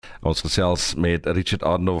Ons gesels met Richard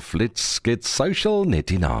Arnoff. Let's get social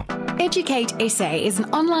net hierna. Educate SA is an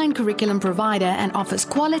online curriculum provider and offers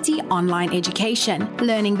quality online education,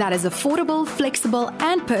 learning that is affordable, flexible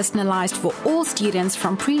and personalized for all students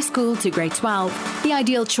from preschool to grade 12. The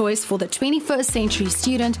ideal choice for the 21st century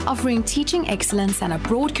student, offering teaching excellence and a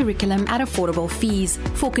broad curriculum at affordable fees.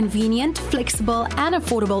 For convenient, flexible and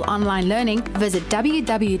affordable online learning, visit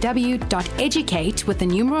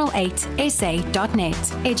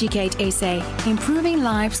www.educate.8sa.net. Educate SA, improving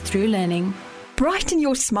lives through learning. Brighten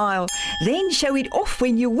your smile, then show it off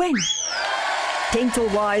when you win. Dental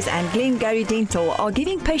Wise and Glengarry Dental are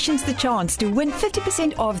giving patients the chance to win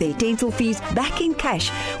 50% of their dental fees back in cash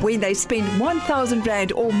when they spend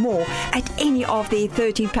R1,000 or more at any of their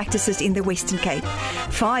 13 practices in the Western Cape.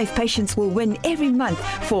 5 patients will win every month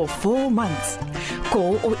for 4 months.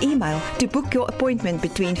 Call or email to book your appointment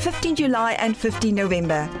between 15 July and 15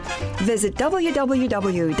 November. Visit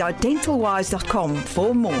www.dentalwise.com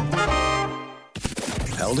for more.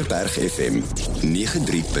 Helderberg FM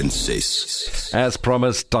 93.6. As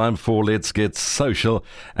promised, time for Let's Get Social,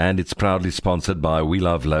 and it's proudly sponsored by We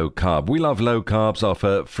Love Low Carb. We Love Low Carbs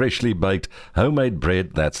offer freshly baked homemade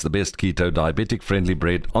bread that's the best keto diabetic friendly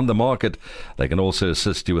bread on the market. They can also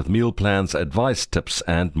assist you with meal plans, advice, tips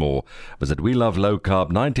and more. Visit We Love Low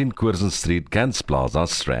Carb, 19 Curzon Street, Gans Plaza,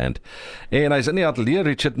 Strand. En hy's in die ateljee,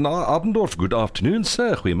 Richard Adendorf. Good afternoon,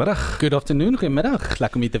 sir. Goeiemiddag. Good afternoon, goeiemiddag.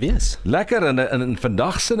 Lekker om hier te wees. Lekker, en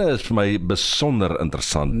vandag sinne is vir my besonder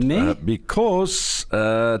interessant. Nee? Because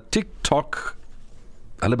TikTok,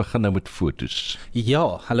 hulle begin nou met fotos.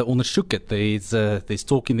 Ja, hulle ondersoek dit. There's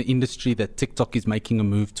talk in the industry that TikTok is making a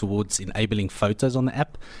move towards enabling photos on the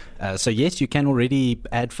app. So yes, you can already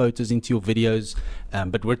add photos into your videos,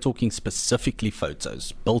 but we're talking specifically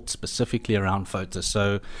photos, built specifically around photos.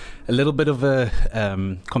 So a little bit of a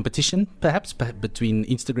competition, perhaps, between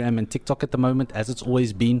Instagram and TikTok at the moment, as it's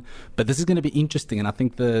always been. But this is going to be interesting, and I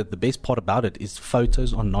think the best part about it is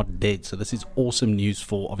photos are not dead. So this is awesome news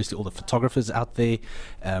for, obviously, all the photographers out there.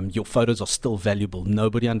 Your photos are still valuable.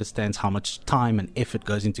 Nobody understands how much time and effort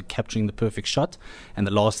goes into capturing the perfect shot, and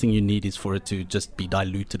the last thing you need is for it to just be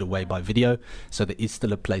diluted away by video. So there is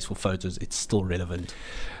still a place for photos. It's still relevant.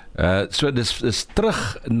 So dis terug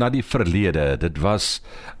na die verlede. Dit was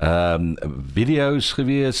video's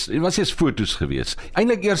gewees. Dit was eers foto's gewees.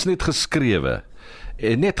 Eintlik eers net geskrewe.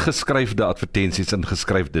 Net geskryfde advertensies en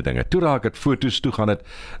geskryfde dinge. Toe raak het foto's, toe gaan het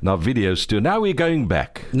na video's toe. Now we're going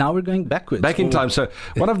back. Now we're going backwards. Back in time. So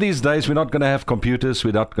one of these days we're not going to have computers,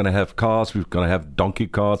 we're not going to have cars, we're going to have donkey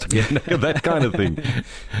carts, that kind of thing.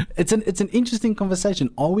 It's an interesting conversation.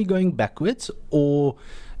 Are we going backwards, or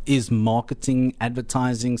is marketing,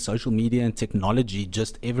 advertising, social media and technology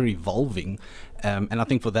just ever evolving? And I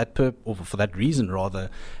think for that for that reason rather,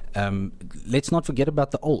 let's not forget about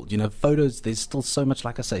the old. You know, photos, there's still so much,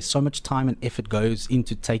 like I say, so much time and effort goes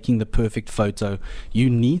into taking the perfect photo. You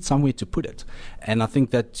need somewhere to put it. And I think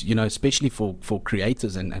that, you know, especially for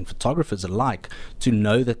creators and photographers alike, to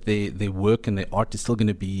know that their work and their art is still going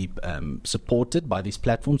to be supported by these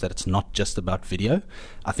platforms, that it's not just about video.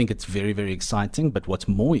 I think it's very, very exciting. But what's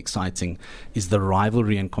more exciting is the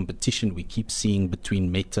rivalry and competition we keep seeing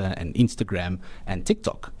between Meta and Instagram and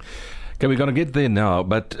TikTok. Okay, we're going to get there now,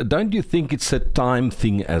 but don't you think it's a time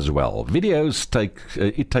thing as well? Videos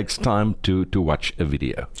it takes time to watch a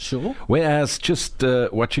video. Sure. Whereas just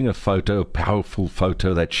watching a photo, a powerful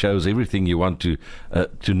photo that shows everything you want to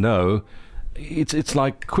know, it's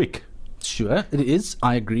like quick. Sure, it is.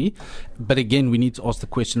 I agree. But again, we need to ask the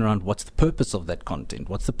question around what's the purpose of that content?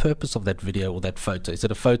 What's the purpose of that video or that photo? Is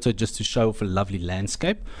it a photo just to show off a lovely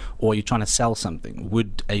landscape, or are you trying to sell something?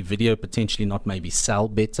 Would a video potentially not maybe sell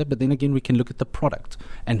better? But then again, we can look at the product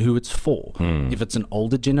and who it's for. If it's an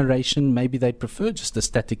older generation, maybe they prefer just a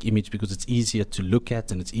static image because it's easier to look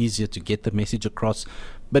at and it's easier to get the message across.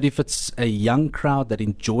 But if it's a young crowd that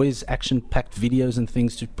enjoys action-packed videos and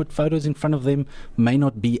things, to put photos in front of them may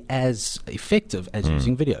not be as effective as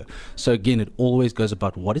using video. So again, it always goes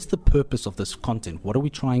about what is the purpose of this content? What are we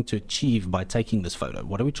trying to achieve by taking this photo?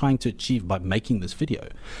 What are we trying to achieve by making this video?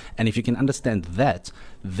 And if you can understand that,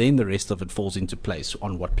 then the rest of it falls into place.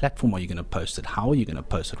 On what platform are you going to post it? How are you going to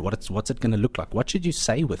post it? What's it going to look like? What should you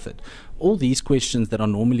say with it? All these questions that are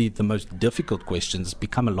normally the most difficult questions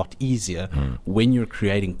become a lot easier when you're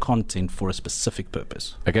creating content for a specific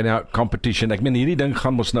purpose. Okay, now competition. Ek meen hierdie ding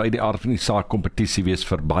gaan mos nou uit die aard van die saak kompetisie wees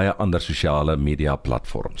vir baie ander sosiale media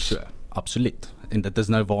platforms. Sure, absoluut. En dit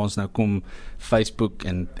is nou waar ons nou kom, Facebook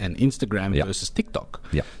en Instagram versus TikTok.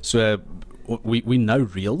 Ja. So we know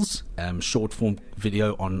Reels, short form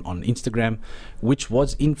video on Instagram, which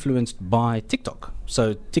was influenced by TikTok.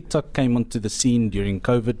 So TikTok came onto the scene during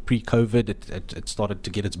COVID, pre-COVID. It started to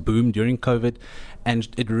get its boom during COVID, and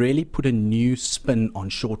it really put a new spin on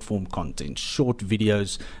short-form content, short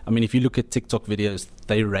videos. I mean, if you look at TikTok videos,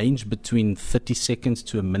 they range between 30 seconds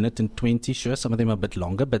to a minute and 20. Sure, some of them are a bit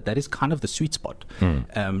longer, but that is kind of the sweet spot.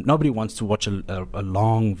 Nobody wants to watch a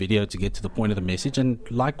long video to get to the point of the message, and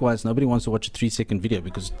likewise, nobody wants to watch a 3-second video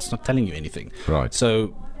because it's not telling you anything. Right.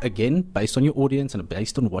 So again, based on your audience and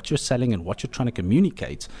based on what you're selling and what you're trying to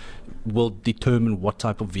communicate, will determine what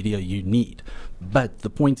type of video you need. But the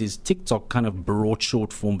point is, TikTok kind of brought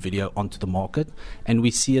short form video onto the market, and we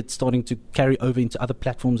see it starting to carry over into other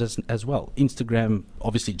platforms as well. Instagram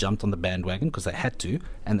obviously jumped on the bandwagon because they had to,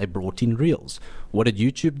 and they brought in Reels. What did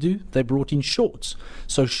YouTube do? They brought in Shorts.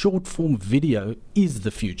 So short form video is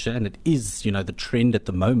the future, and it is, the trend at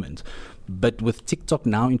the moment. But with TikTok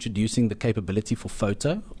now introducing the capability for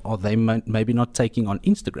photo, are they maybe not taking on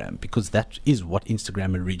Instagram? Because that is what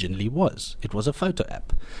Instagram originally was. It was a photo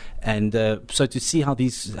app. And so to see how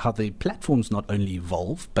the platforms not only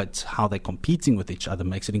evolve, but how they're competing with each other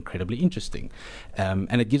makes it incredibly interesting.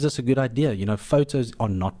 And it gives us a good idea. Photos are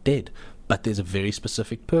not dead. But there's a very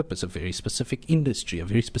specific purpose, a very specific industry, a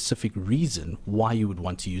very specific reason why you would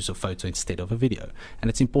want to use a photo instead of a video. And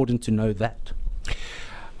it's important to know that.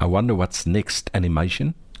 I wonder what's next.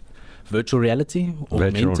 Animation? Virtual reality,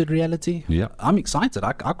 augmented reality. Yeah. I'm excited.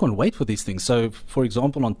 I can't wait for these things. So, for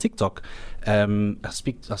example, on TikTok, I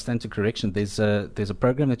stand to correction. There's a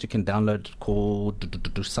program that you can download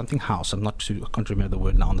called something House. I can't remember the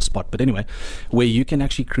word now on the spot. But anyway, where you can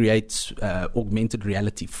actually create augmented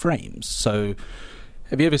reality frames. So,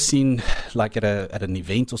 have you ever seen, like at an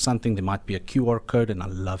event or something, there might be a QR code, and I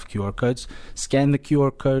love QR codes. Scan the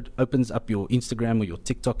QR code, opens up your Instagram or your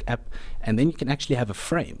TikTok app, and then you can actually have a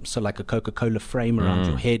frame. So like a Coca-Cola frame around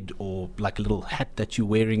your head, or like a little hat that you're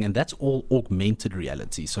wearing, and that's all augmented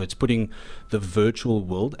reality. So it's putting the virtual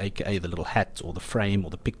world, aka the little hat or the frame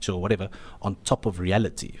or the picture or whatever, on top of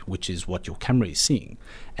reality, which is what your camera is seeing.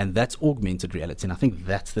 And that's augmented reality, and I think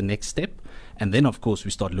that's the next step. And then, of course,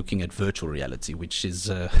 we start looking at virtual reality, which is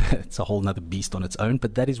it's a whole nother beast on its own.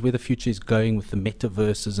 But that is where the future is going, with the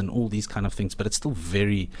metaverses and all these kind of things. But it's still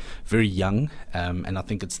very, very young. And I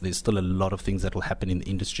think there's still a lot of things that will happen in the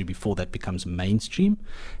industry before that becomes mainstream.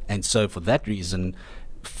 And so for that reason,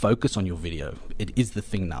 focus on your video. It is the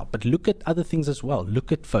thing now. But look at other things as well.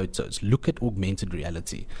 Look at photos. Look at augmented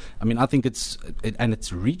reality. I mean, I think it's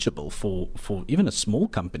reachable for even a small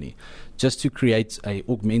company. Just to create a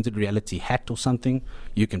augmented reality hat or something,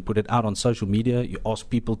 you can put it out on social media. You ask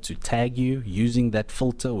people to tag you using that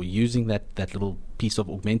filter or using that little piece of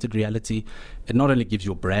augmented reality. It not only gives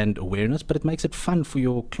your brand awareness, but it makes it fun for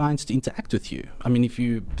your clients to interact with you. I mean, if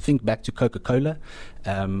you think back to Coca-Cola,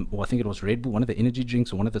 or I think it was Red Bull, one of the energy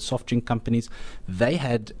drinks or one of the soft drink companies, they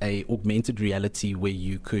had a augmented reality where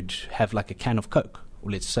you could have like a can of Coke,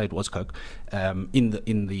 or let's say it was Coke, in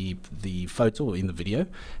the photo or in the video,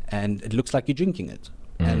 and it looks like you're drinking it.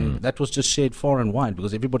 And that was just shared far and wide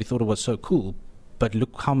because everybody thought it was so cool. But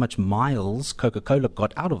look how much miles Coca-Cola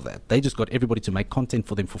got out of that. They just got everybody to make content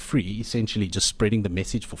for them for free, essentially just spreading the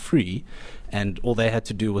message for free. And all they had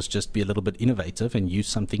to do was just be a little bit innovative and use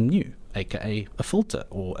something new, aka a filter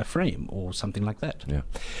or a frame or something like that. Ja.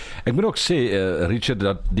 Ek moet ook sê, Richard,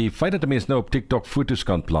 dat die feit dat 'n mens nou op TikTok foto's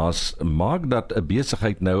kan plaas, maak dat 'n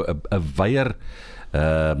besigheid nou 'n wyer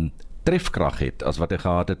trefkrag het as wat hy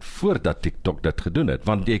gehad het voordat TikTok dit gedoen het.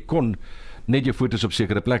 Want jy kon net jou foto's op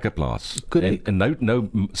sekere plekke plaas. En nou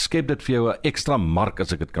skep dit vir jou 'n ekstra mark,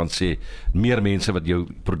 as ek dit kan sê, meer mense wat jou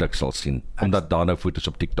produk sal sien, omdat daar nou foto's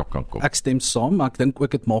op TikTok kan kom. Ek stem saam, maar ek dink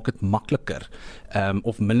ook dit maak dit makliker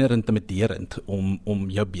of minder intimiderend om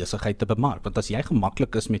jou besigheid te bemark. Want as jy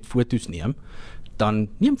gemaklik is met foto's neem, dan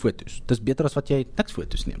neem foto's. Dis beter as wat jy niks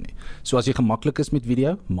foto's neem nie. So as jy gemaklik is met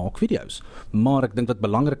video, maak video's. Maar ek dink wat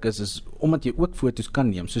belangrik is omdat jy ook foto's kan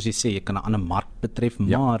neem, soos jy sê, jy kan 'n ander mark betref,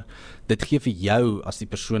 maar dit gee vir jou as die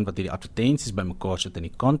persoon wat hierdie advertensies bymekaar sit en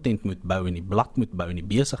die content moet bou en die blad moet bou en die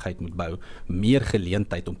besigheid moet bou, meer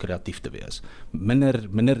geleentheid om kreatief te wees.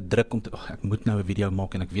 Minder druk om ek moet nou 'n video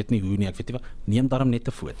maak en ek weet nie hoe nie, ek weet nie wat. Neem daarom net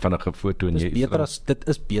 'n foto. Vinnige foto en dit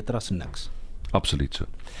is beter as niks. Absoluut so.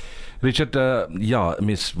 Richard, ja,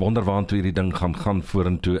 mens wonder waartoe hierdie ding gaan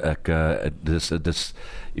vorentoe. Ek dis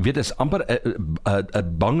jy weet, is amper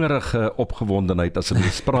 'n bangerige opgewondenheid as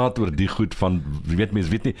mens praat oor die goed van, weet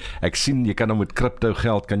nie, ek sien jy kan nou met kripto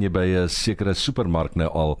geld kan jy by 'n sekere supermark nou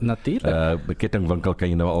al, kettingwinkel kan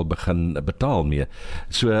jy nou al begin betaal mee.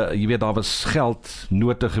 So jy weet, daar was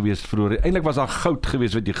geldnote geweest vroeër. Eintlik was daar goud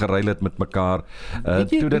geweest wat jy geruil het met mekaar.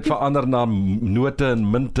 Toe dit verander na note en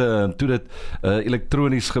munte en toe dit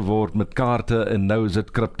elektronies geword met kaarte en nou is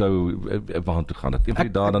dit kripto. Waartoe gaan dit? Een van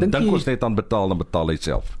die dae dan dink ons net aan betaal, dan betaal hy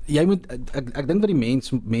self. Jy moet ek dink wat die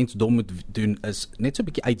mensdom moet doen is net so 'n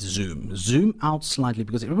bietjie zoom out slightly,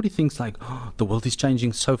 because everybody thinks like, oh, the world is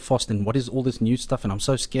changing so fast and what is all this new stuff and I'm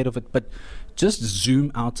so scared of it, but just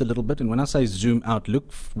zoom out a little bit. And when I say zoom out,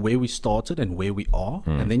 look where we started and where we are,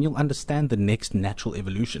 and then you'll understand the next natural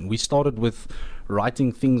evolution. We started with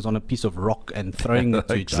writing things on a piece of rock and throwing it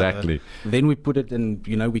to each other. Then we put it in,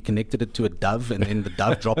 we connected it to a dove, and then the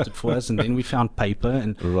dove dropped it for us, and then we found paper,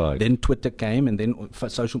 and then Twitter came, and then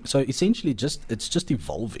social. So essentially, it's just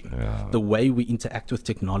evolving. Yeah. The way we interact with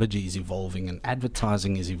technology is evolving, and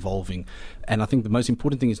advertising is evolving. And I think the most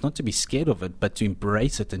important thing is not to be scared of it, but to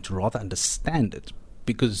embrace it and to rather understand it.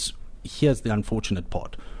 Because here's the unfortunate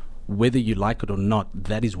part: whether you like it or not,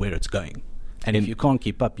 that is where it's going. And if you can't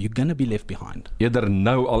keep up, you're going to be left behind. Eerder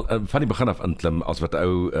nou al van die begin af inklim as wat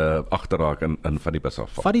ou agterraak in van die bus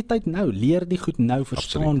af. Vat die tyd nou, leer die goed nou,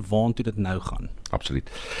 verstaan waartoe dit nou gaan. Absoluut.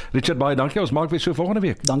 Richard, baie dankie. Ons maak weer so volgende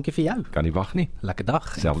week. Dankie vir jou. Kan nie wag nie. Lekker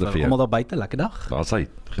dag. Selfde vir jou. Almal daar buite, lekker dag. Daar's hy.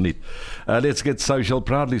 Geniet. Let's Get Social,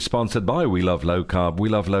 proudly sponsored by We Love Low Carb. We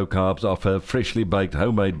Love Low Carbs offer freshly baked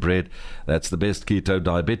homemade bread. That's the best keto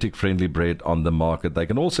diabetic friendly bread on the market. They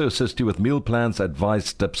can also assist you with meal plans,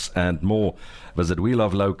 advice, tips and more. Visit We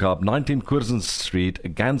Love Low Carb, 19 Curzon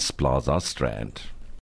Street, Gans Plaza, Strand.